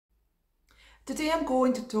Today I'm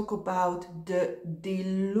going to talk about the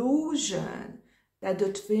delusion that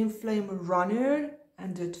the twin flame runner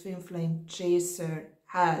and the twin flame chaser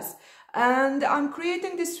has. And I'm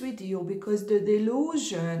creating this video because the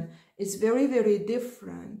delusion is very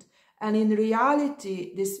different. And in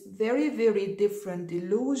reality, this very different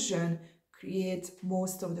delusion creates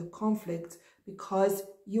most of the conflict because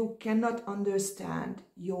you cannot understand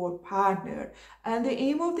your partner. And the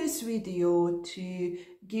aim of this video to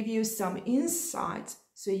give you some insights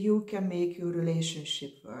so you can make your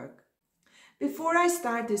relationship work. Before I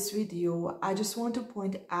start this video, I just want to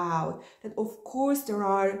point out that of course there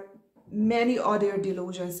are many other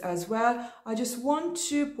delusions as well. I just want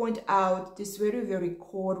to point out this very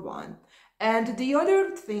core one. And the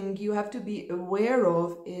other thing you have to be aware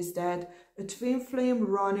of is that a twin flame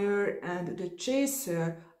runner and the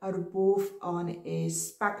chaser are both on a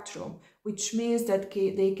spectrum, which means that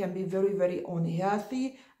they can be very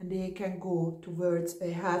unhealthy and they can go towards a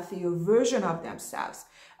healthier version of themselves.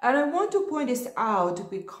 And I want to point this out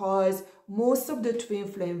because most of the twin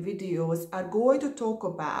flame videos are going to talk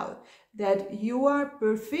about that you are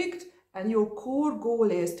perfect and your core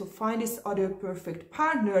goal is to find this other perfect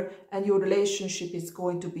partner and your relationship is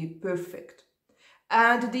going to be perfect.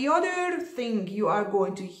 And the other thing you are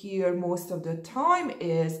going to hear most of the time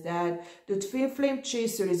is that the twin flame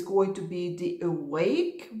chaser is going to be the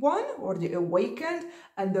awake one or the awakened,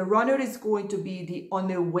 and the runner is going to be the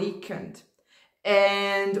unawakened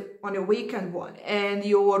one. And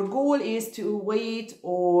your goal is to wait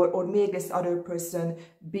or make this other person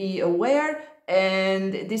be aware.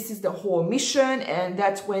 And this is the whole mission, and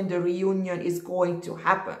that's when the reunion is going to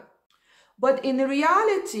happen. But in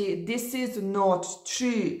reality, this is not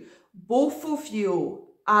true. Both of you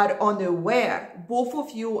are unaware. Both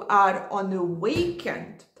of you are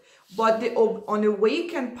unawakened. But the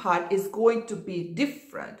unawakened part is going to be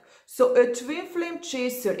different. So a twin flame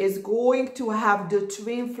chaser is going to have the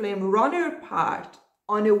twin flame runner part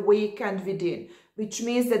unawakened within, which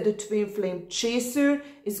means that the twin flame chaser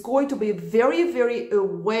is going to be very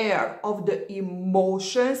aware of the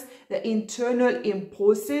emotions, the internal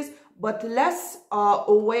impulses, but less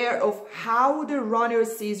aware of how the runner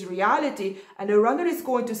sees reality. And the runner is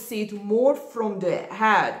going to see it more from the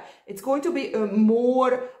head. It's going to be a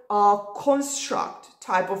more construct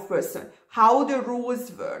type of person, how the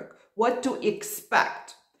rules work, what to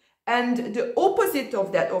expect. And the opposite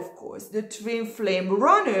of that, of course, the twin flame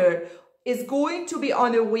runner is going to be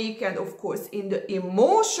unawakened, of course, in the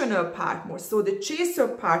emotional part more. So the chaser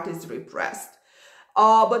part is repressed,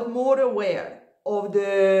 but more aware of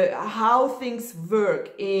how things work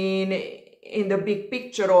in the big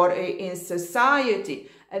picture or in society.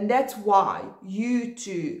 And that's why you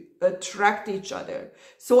two attract each other.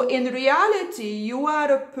 So in reality, you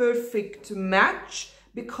are a perfect match,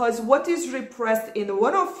 because what is repressed in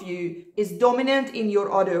one of you is dominant in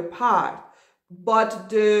your other part. But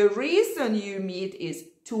the reason you meet is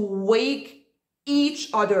to wake each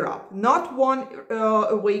other up. Not one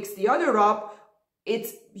wakes the other up.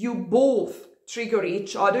 It's you both trigger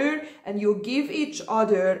each other and you give each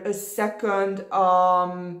other a second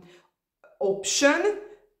option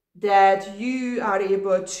that you are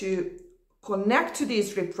able to connect to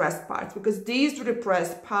these repressed parts, because these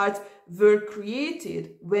repressed parts were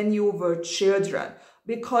created when you were children.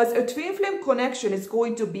 Because a twin flame connection is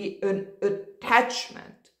going to be an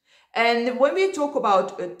attachment. And when we talk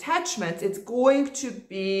about attachment, it's going to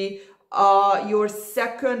be your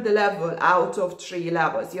second level out of 3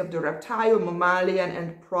 levels. You have the reptile, mammalian,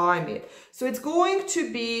 and primate. So it's going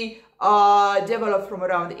to be developed from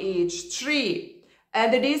around age 3.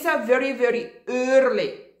 And these are very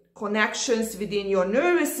early connections within your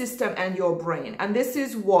nervous system and your brain. And this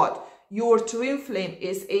is what your twin flame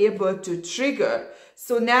is able to trigger.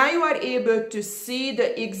 So now you are able to see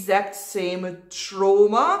the exact same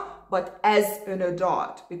trauma, but as an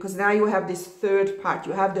adult, because now you have this third part,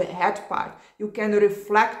 you have the head part. You can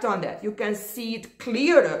reflect on that. You can see it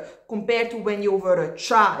clearer compared to when you were a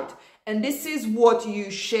child. And this is what you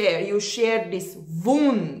share. You share this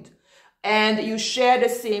wound. And you share the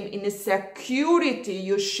same insecurity,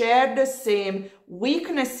 you share the same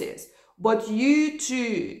weaknesses, but you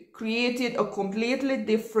two created a completely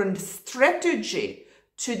different strategy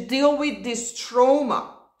to deal with this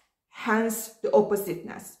trauma, hence the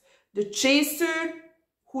oppositeness. The chaser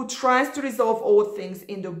who tries to resolve all things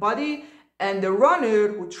in the body, and the runner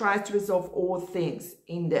who tries to resolve all things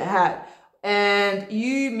in the head. And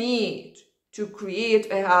you meet to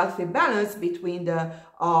create a healthy balance between the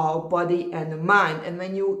body and the mind. And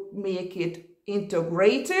when you make it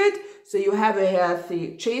integrated, so you have a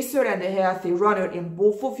healthy chaser and a healthy runner in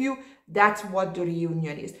both of you, That's what the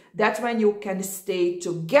reunion is. That's when you can stay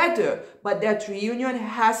together, but that reunion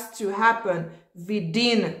has to happen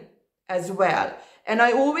within as well. And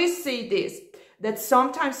I always say this, that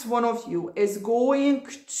sometimes one of you is going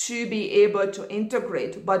to be able to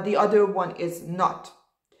integrate, but the other one is not.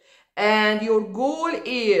 And your goal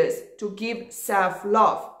is to give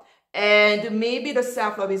self-love. And maybe the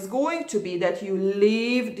self-love is going to be that you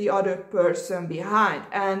leave the other person behind.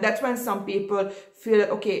 And that's when some people feel that,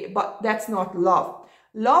 okay, but that's not love.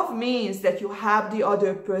 Love means that you have the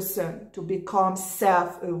other person to become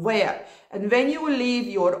self-aware. And when you leave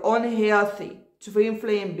your unhealthy twin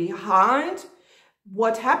flame behind,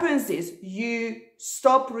 what happens is you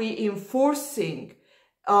stop reinforcing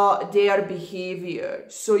their behavior.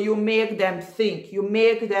 So you make them think, you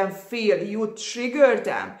make them feel, you trigger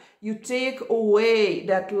them, you take away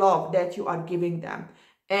that love that you are giving them.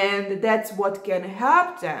 And that's what can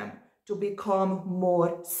help them to become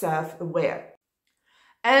more self-aware.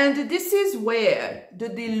 And this is where the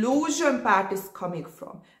delusion part is coming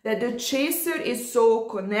from, that the chaser is so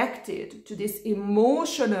connected to this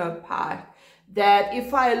emotional part, that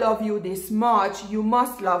if I love you this much, you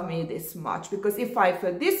must love me this much. Because if I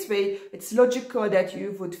feel this way, it's logical that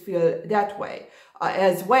you would feel that way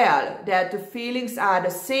as well. That the feelings are the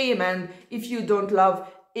same. And if you don't love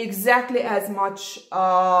exactly as much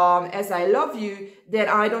as I love you, then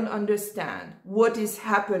I don't understand what is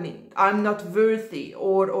happening. I'm not worthy,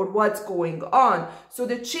 or what's going on. So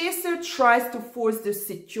the chaser tries to force the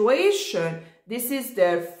situation. This is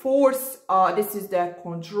their force. This is their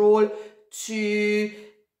control, to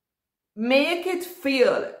make it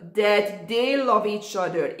feel that they love each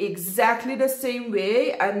other exactly the same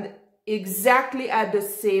way and exactly at the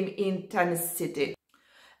same intensity.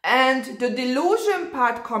 And the delusion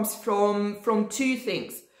part comes from two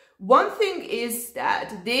things. One thing is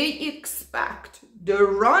that they expect the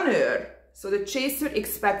runner, so the chaser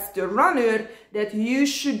expects the runner that you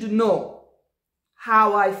should know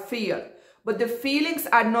how I feel. But the feelings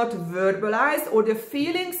are not verbalized, or the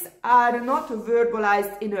feelings are not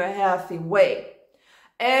verbalized in a healthy way.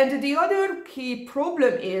 And the other key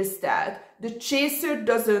problem is that the chaser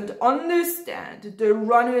doesn't understand the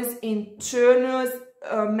runner's internal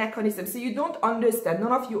mechanism. So you don't understand,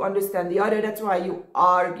 none of you understand the other, that's why you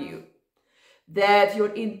argue. That your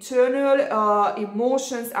internal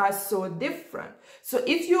emotions are so different. So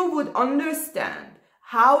if you would understand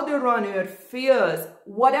how the runner feels,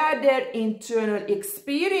 what are their internal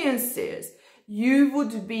experiences, you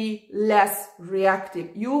would be less reactive.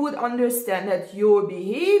 You would understand that your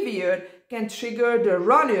behavior can trigger the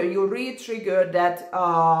runner. You re-trigger that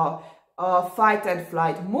fight and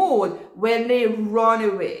flight mode when they run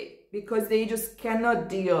away, because they just cannot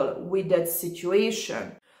deal with that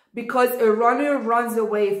situation. Because a runner runs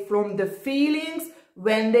away from the feelings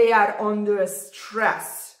when they are under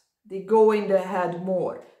stress. They go in the head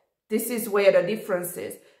more. This is where the difference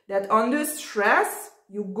is. That under stress,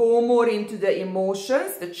 you go more into the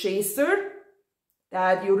emotions, the chaser,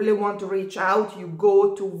 that you really want to reach out, you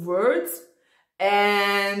go towards.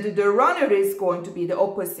 And the runner is going to be the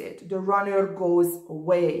opposite. The runner goes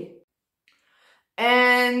away.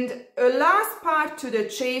 And a last part to the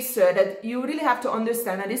chaser that you really have to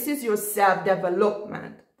understand, and this is your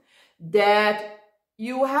self-development, that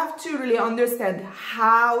you have to really understand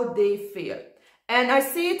how they feel. And I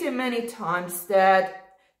see it in many times that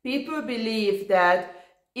people believe that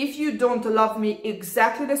if you don't love me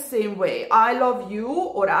exactly the same way I love you,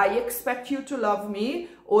 or I expect you to love me,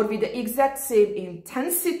 or with the exact same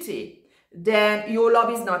intensity, then your love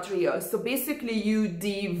is not real. So basically you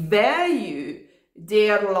devalue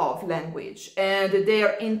their love language and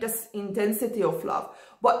their intensity of love.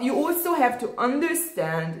 But you also have to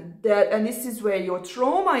understand that, and this is where your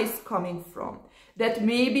trauma is coming from, that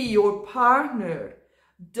maybe your partner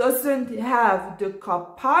doesn't have the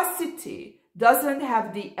capacity, doesn't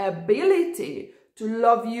have the ability to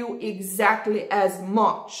love you exactly as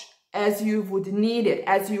much as you would need it,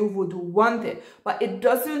 as you would want it. But it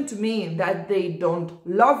doesn't mean that they don't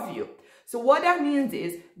love you. So what that means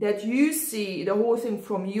is that you see the whole thing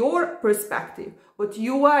from your perspective, but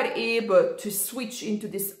you are able to switch into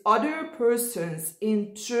this other person's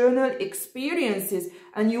internal experiences,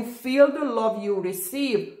 and you feel the love you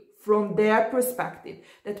receive from their perspective.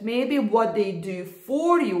 That maybe what they do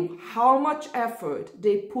for you, how much effort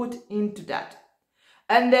they put into that.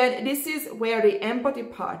 And then this is where the empathy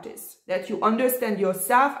part is, that you understand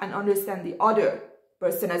yourself and understand the other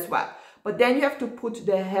person as well. But then you have to put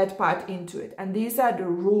the head part into it. And these are the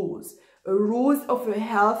rules rules of a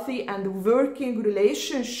healthy and working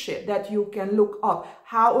relationship that you can look up,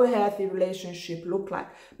 how a healthy relationship look like.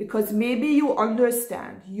 Because maybe you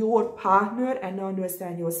understand your partner and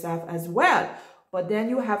understand yourself as well, but then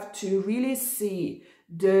you have to really see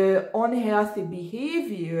the unhealthy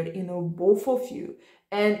behavior in both of you.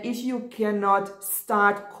 And if you cannot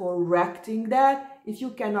start correcting that, if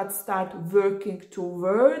you cannot start working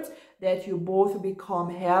towards that you both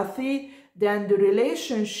become healthy, then the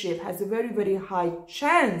relationship has a very, very high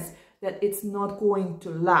chance that it's not going to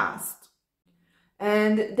last.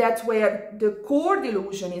 And that's where the core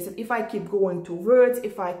delusion is that if I keep going towards,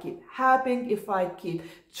 if I keep helping, if I keep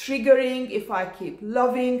triggering, if I keep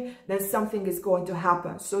loving, then something is going to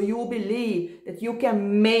happen. So you believe that you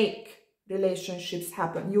can make relationships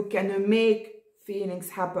happen, you can make feelings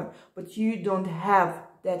happen, but you don't have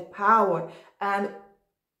that power. And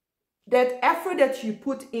that effort that you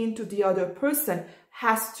put into the other person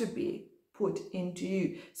has to be put into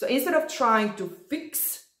you. So instead of trying to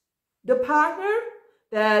fix the partner,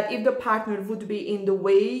 that if the partner would be in the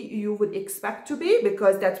way you would expect to be,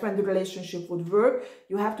 because that's when the relationship would work,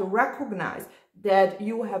 you have to recognize that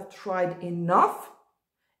you have tried enough,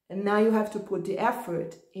 and now you have to put the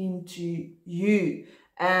effort into you.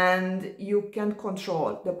 And you can't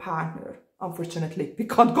control the partner. Unfortunately, we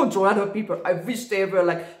can't control other people. I wish they were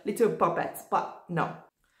like little puppets, but no.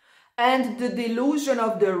 And the delusion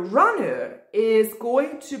of the runner is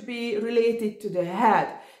going to be related to the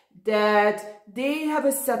head, that they have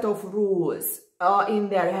a set of rules in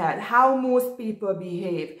their head, how most people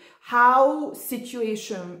behave, how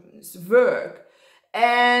situations work.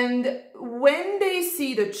 And when they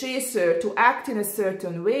see the chaser to act in a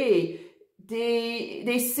certain way,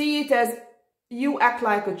 they see it as, you act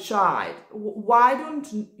like a child. Why don't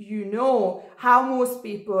you know how most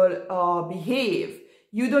people behave?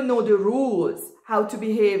 You don't know the rules, how to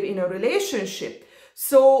behave in a relationship.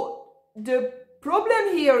 So the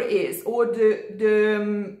problem here is, or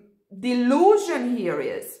the delusion here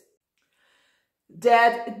is,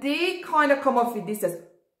 that they kind of come up with this as,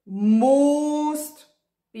 most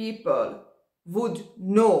people would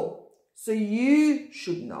know, so you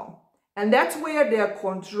should know. And that's where their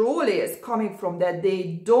control is coming from, that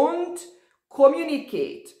they don't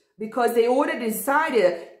communicate because they already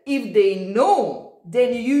decided if they know,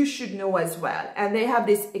 then you should know as well. And they have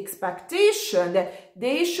this expectation that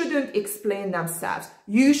they shouldn't explain themselves.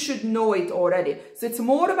 You should know it already. So it's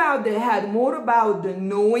more about the head, more about the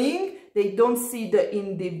knowing. They don't see the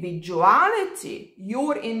individuality,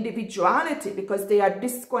 your individuality, because they are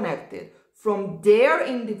disconnected from their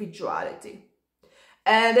individuality.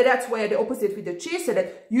 And that's where the opposite with the chaser,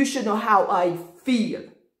 that you should know how I feel.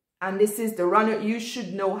 And this is the runner. You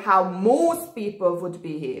should know how most people would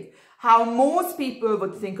behave, how most people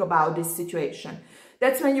would think about this situation.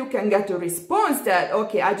 That's when you can get a response that,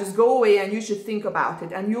 okay, I just go away and you should think about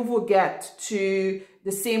it. And you will get to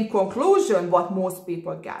the same conclusion what most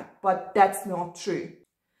people get. But that's not true.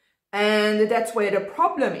 And that's where the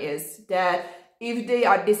problem is, that if they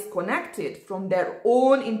are disconnected from their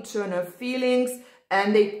own internal feelings,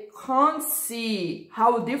 and they can't see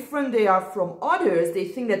how different they are from others, they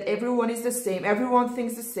think that everyone is the same, everyone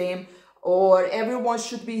thinks the same, or everyone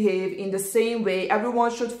should behave in the same way, everyone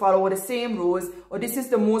should follow the same rules, or this is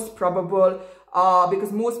the most probable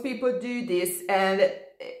because most people do this, and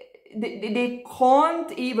they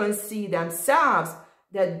can't even see themselves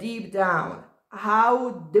that deep down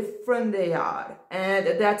how different they are.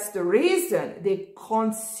 And that's the reason they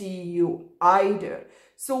can't see you either.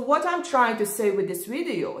 So what I'm trying to say with this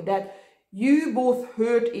video, that you both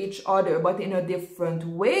hurt each other, but in a different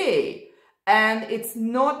way. And it's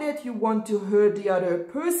not that you want to hurt the other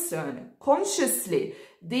person consciously.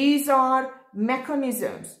 These are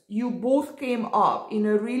mechanisms. You both came up in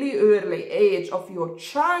a really early age of your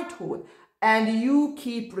childhood, and you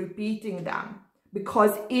keep repeating them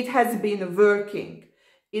because it has been working.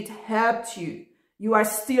 It helped you. You are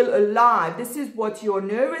still alive. This is what your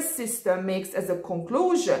nervous system makes as a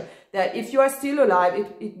conclusion, that if you are still alive,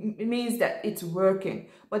 it means that it's working.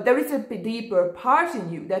 But there is a deeper part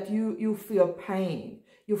in you that you feel pain.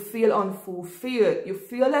 You feel unfulfilled. You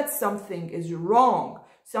feel that something is wrong.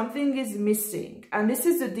 Something is missing. And this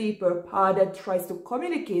is a deeper part that tries to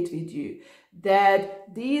communicate with you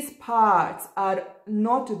that these parts are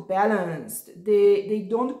not balanced. They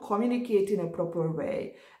don't communicate in a proper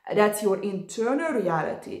way. That's your internal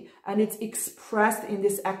reality, and it's expressed in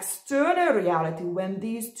this external reality when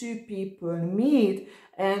these two people meet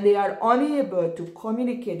and they are unable to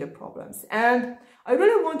communicate the problems. And I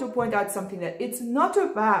really want to point out something, that it's not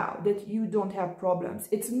about that you don't have problems.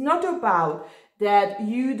 It's not about that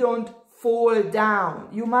you don't fall down.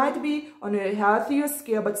 You might be on a healthier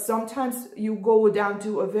scale, but sometimes you go down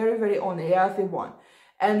to a very, very unhealthy one.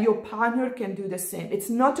 And your partner can do the same.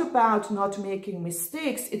 It's not about not making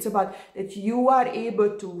mistakes. It's about that you are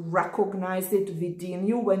able to recognize it within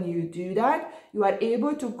you. When you do that, you are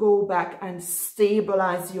able to go back and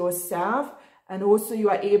stabilize yourself. And also you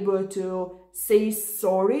are able to say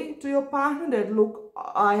sorry to your partner that, look,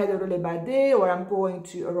 I had a really bad day, or I'm going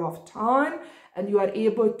through a rough time. And you are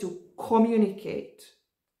able to communicate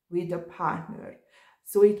with the partner.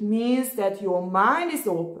 So it means that your mind is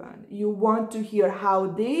open. You want to hear how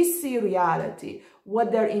they see reality,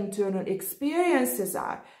 what their internal experiences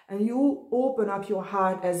are. And you open up your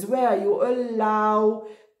heart as well. You allow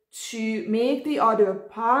to make the other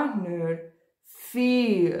partner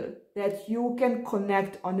feel that you can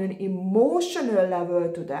connect on an emotional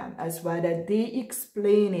level to them as well, that they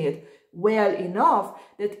explain it well enough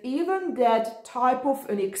that even that type of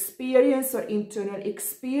an experience or internal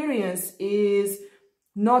experience is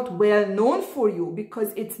not well known for you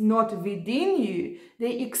because it's not within you.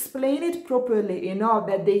 They explain it properly enough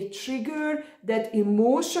that they trigger that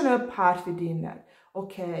emotional part within that.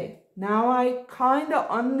 Okay, now I kind of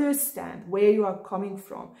understand where you are coming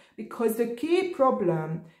from, because the key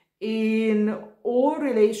problem in all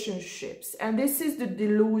relationships, and this is the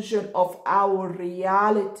delusion of our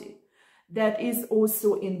reality that is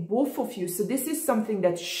also in both of you. So this is something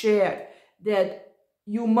that's shared, that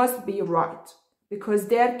you must be right, because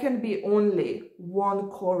there can be only one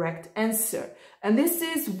correct answer. And this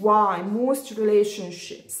is why most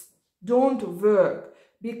relationships don't work,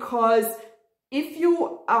 because if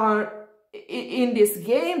you are in this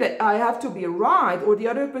game that I have to be right or the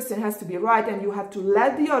other person has to be right and you have to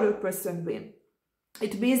let the other person win,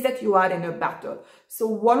 it means that you are in a battle. So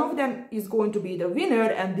one of them is going to be the winner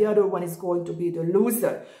and the other one is going to be the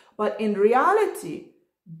loser. But in reality,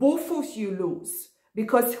 both of you lose,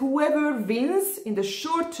 because whoever wins in the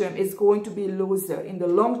short term is going to be a loser in the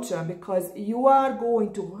long term, because you are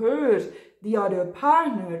going to hurt the other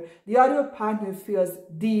partner. The other partner feels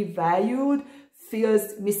devalued,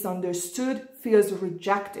 feels misunderstood, feels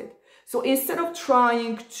rejected. So instead of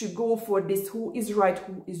trying to go for this who is right,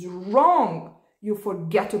 who is wrong, you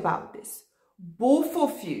forget about this. Both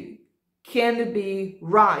of you can be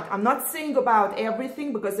right. I'm not saying about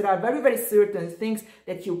everything, because there are very, very certain things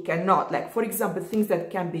that you cannot. Like, for example, things that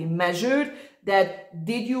can be measured, that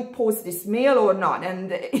did you post this mail or not?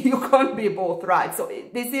 And you can't be both right. So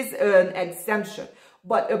this is an exemption.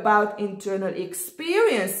 But about internal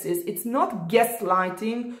experiences, it's not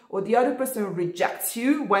gaslighting or the other person rejects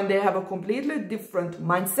you when they have a completely different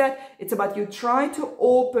mindset. It's about you trying to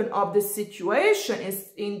open up the situation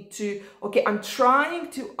into, okay, I'm trying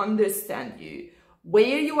to understand you,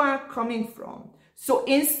 where you are coming from. So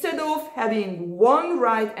instead of having one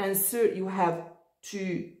right answer, you have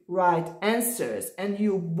two right answers, and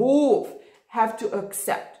you both have to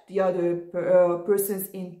accept the other person's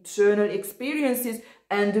internal experiences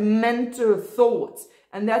and mental thoughts.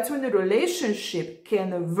 And that's when the relationship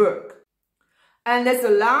can work. And as a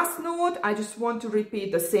last note, I just want to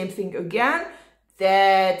repeat the same thing again,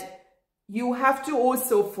 that you have to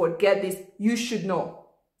also forget this you should know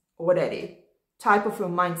already type of a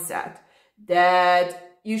mindset,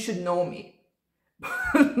 that you should know me.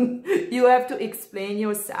 You have to explain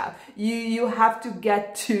yourself. You have to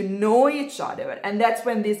get to know each other. And that's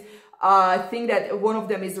when this thing that one of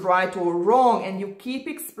them is right or wrong, and you keep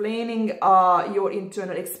explaining your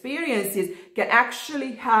internal experiences, can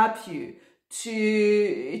actually help you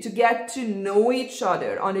to get to know each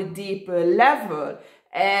other on a deeper level.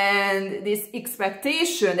 And this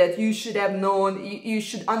expectation that you should have known, you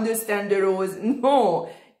should understand the rules.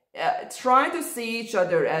 No, try to see each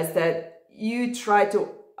other as that you try to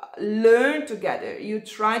learn together. You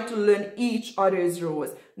try to learn each other's rules,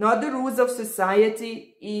 not the rules of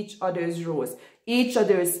society, each other's rules, each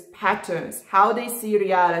other's patterns, how they see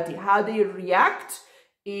reality, how they react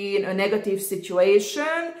in a negative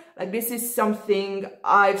situation. Like, this is something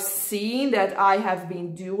I've seen that I have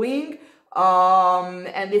been doing.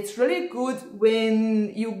 And it's really good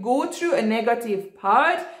when you go through a negative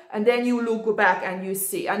part and then you look back and you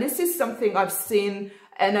see. And this is something I've seen.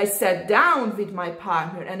 And I sat down with my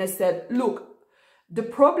partner and I said, look, the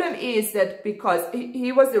problem is that because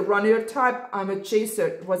he was a runner type, I'm a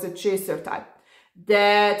chaser type,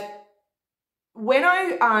 that when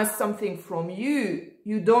I ask something from you,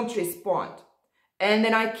 you don't respond. And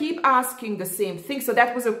then I keep asking the same thing. So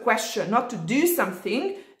that was a question, not to do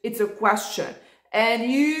something, it's a question. And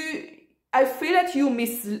I feel that you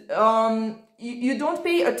don't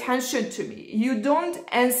pay attention to me. You don't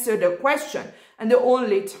answer the question. And the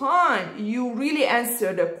only time you really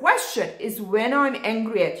answer the question is when I'm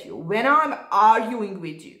angry at you, when I'm arguing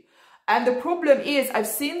with you. And the problem is, I've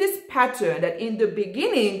seen this pattern that in the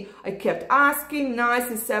beginning, I kept asking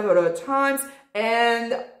nicely several times,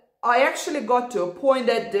 and I actually got to a point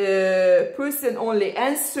that the person only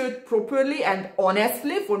answered properly and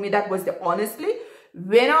honestly. For me, that was the honestly,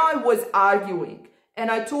 when I was arguing. And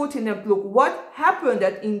I told him, look, what happened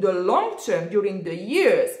that in the long term, during the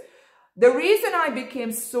years, the reason I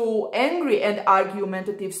became so angry and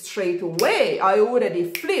argumentative straight away, I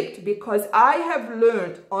already flipped, because I have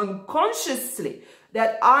learned unconsciously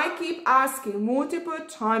that I keep asking multiple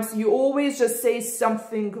times, you always just say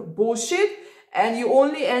something bullshit and you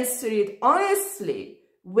only answer it honestly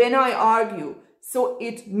when I argue. So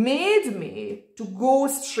it made me to go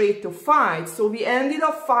straight to fight. So we ended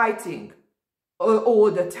up fighting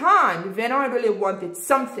all the time when I really wanted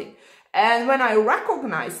something. And when I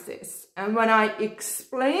recognized this, and when I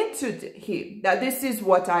explained to him that this is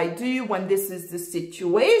what I do when this is the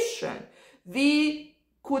situation, we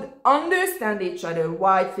could understand each other,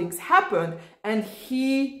 why things happened, and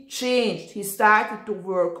he changed. He started to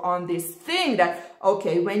work on this thing that,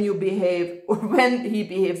 okay, when you behave, or when he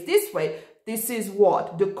behaves this way, this is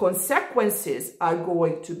what the consequences are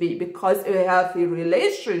going to be, because a healthy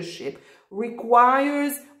relationship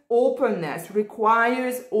requires openness,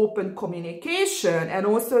 requires open communication, and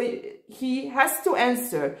also he has to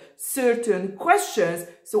answer certain questions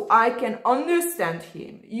so I can understand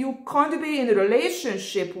him. You can't be in a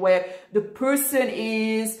relationship where the person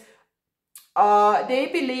is, they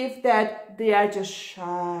believe that they are just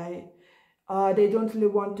shy, they don't really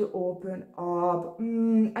want to open up.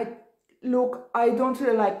 Look, I don't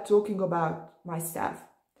really like talking about myself.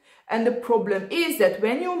 And the problem is that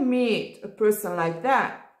when you meet a person like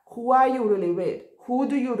that, who are you really with? Who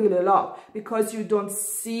do you really love? Because you don't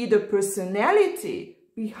see the personality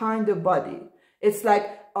behind the body. It's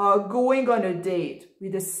like going on a date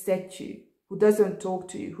with a statue who doesn't talk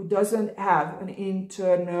to you, who doesn't have an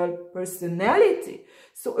internal personality.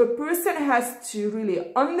 So a person has to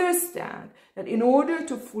really understand that in order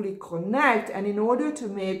to fully connect and in order to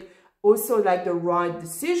make also like the right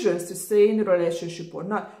decisions to stay in the relationship or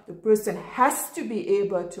not, the person has to be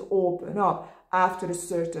able to open up after a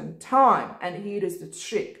certain time. And here is the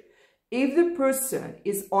trick. If the person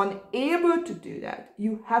is unable to do that,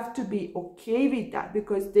 you have to be okay with that,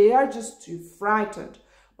 because they are just too frightened.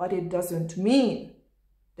 But it doesn't mean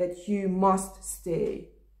that you must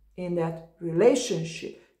stay in that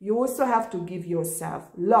relationship. You also have to give yourself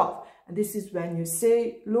love. And this is when you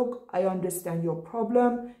say, look, I understand your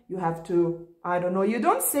problem. You have to, I don't know, you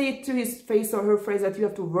don't say it to his face or her face that you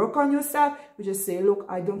have to work on yourself. You just say, look,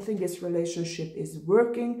 I don't think this relationship is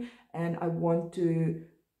working and I want to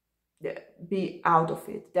be out of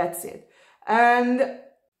it. That's it. And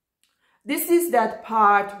this is that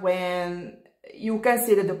part when you can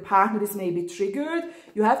say that the partner is maybe triggered.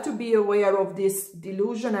 You have to be aware of this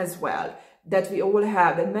delusion as well that we all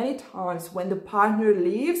have. And many times when the partner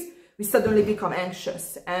leaves, we suddenly become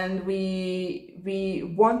anxious and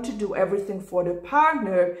we want to do everything for the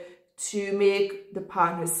partner to make the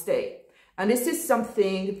partner stay. And this is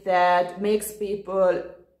something that makes people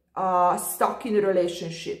stuck in a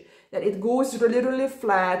relationship, that it goes really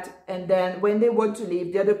flat, and then when they want to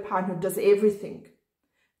leave, the other partner does everything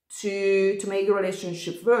to make the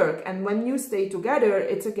relationship work. And when you stay together,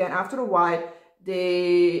 it's again, after a while,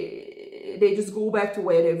 they just go back to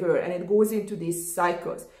where they were, and it goes into these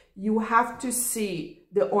cycles. You have to see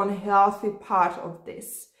the unhealthy part of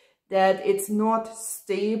this, that it's not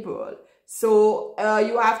stable. So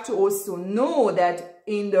you have to also know that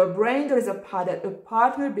in the brain, there is a part that a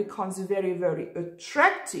partner becomes very, very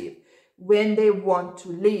attractive when they want to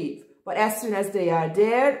leave. But as soon as they are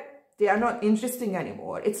there, they are not interesting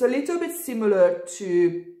anymore. It's a little bit similar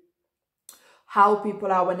to how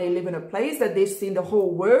people are when they live in a place that they've seen the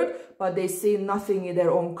whole world, but they see nothing in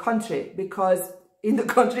their own country, because in the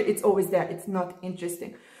country, it's always there. It's not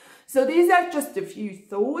interesting. So these are just a few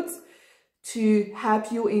thoughts to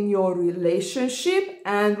help you in your relationship.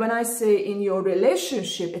 And when I say in your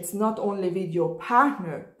relationship, it's not only with your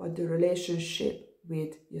partner, but the relationship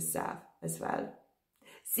with yourself as well.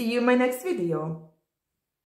 See you in my next video.